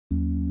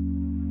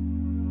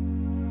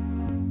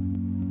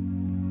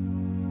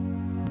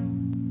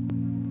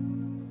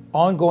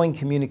Ongoing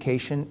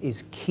communication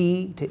is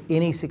key to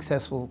any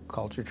successful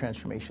culture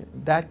transformation.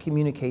 That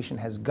communication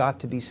has got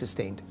to be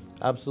sustained.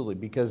 Absolutely,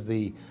 because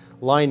the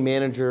line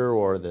manager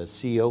or the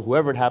CEO,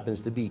 whoever it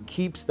happens to be,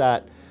 keeps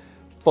that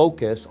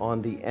focus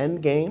on the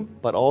end game,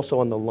 but also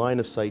on the line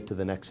of sight to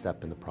the next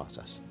step in the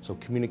process. So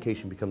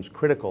communication becomes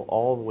critical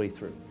all the way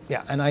through.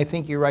 Yeah, and I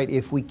think you're right.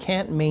 If we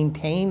can't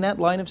maintain that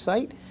line of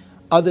sight,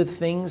 other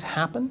things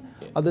happen,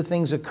 other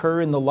things occur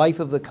in the life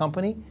of the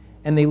company,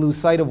 and they lose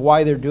sight of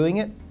why they're doing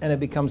it, and it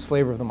becomes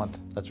flavor of the month.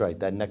 That's right,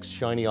 that next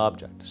shiny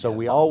object. So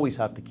we always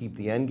have to keep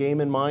the end game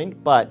in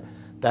mind, but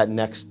that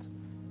next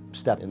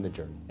step in the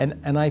journey.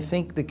 And I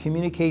think the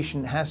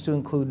communication has to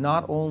include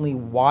not only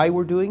why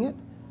we're doing it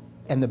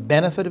and the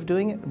benefit of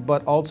doing it,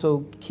 but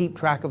also keep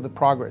track of the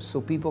progress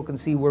so people can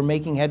see we're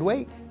making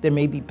headway. There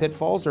may be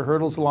pitfalls or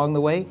hurdles along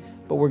the way,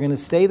 but we're going to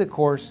stay the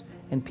course,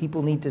 and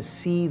people need to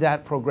see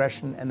that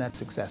progression and that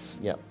success.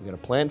 Yeah, we're going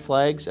to plant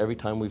flags every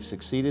time we've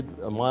succeeded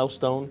a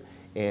milestone,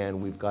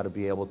 and we've got to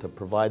be able to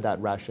provide that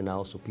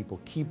rationale so people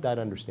keep that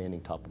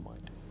understanding top of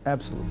mind.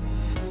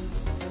 Absolutely.